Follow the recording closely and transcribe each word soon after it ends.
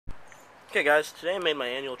Okay guys, today I made my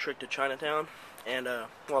annual trip to Chinatown, and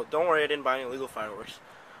well, don't worry, I didn't buy any illegal fireworks,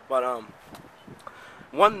 but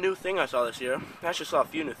one new thing I saw this year, I actually saw a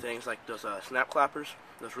few new things, like those snap clappers,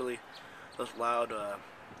 those loud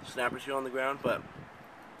snappers you on the ground, but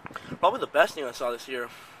probably the best thing I saw this year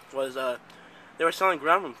was they were selling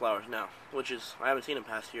ground room flowers now, which is, I haven't seen in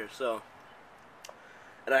past years, so,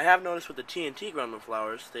 and I have noticed with the TNT ground room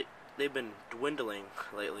flowers, they've been dwindling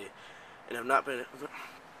lately, and have not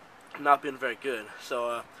been very good.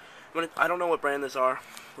 So I don't know what brand these are.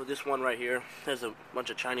 With this one right here, there's a bunch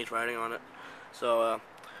of Chinese writing on it. So I'm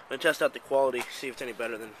gonna test out the quality, see if it's any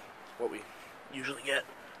better than what we usually get.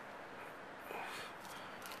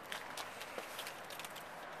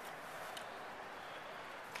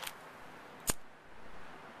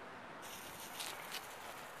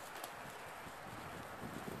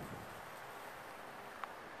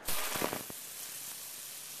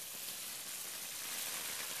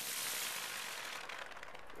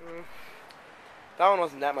 That one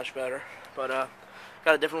wasn't that much better, but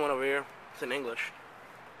got a different one over here. It's in English.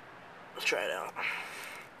 Let's try it out.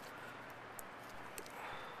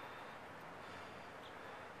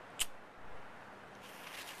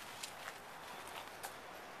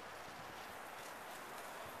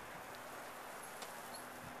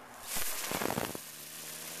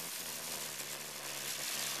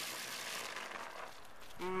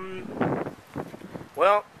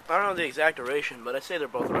 Well, I don't know the exact duration, but I'd say they're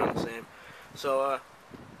both around the same. So,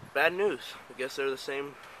 bad news. I guess they're the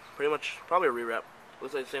same, pretty much, probably a rewrap.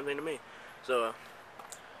 Looks like the same thing to me. So,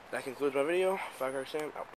 that concludes my video. Firecracker Sam, out.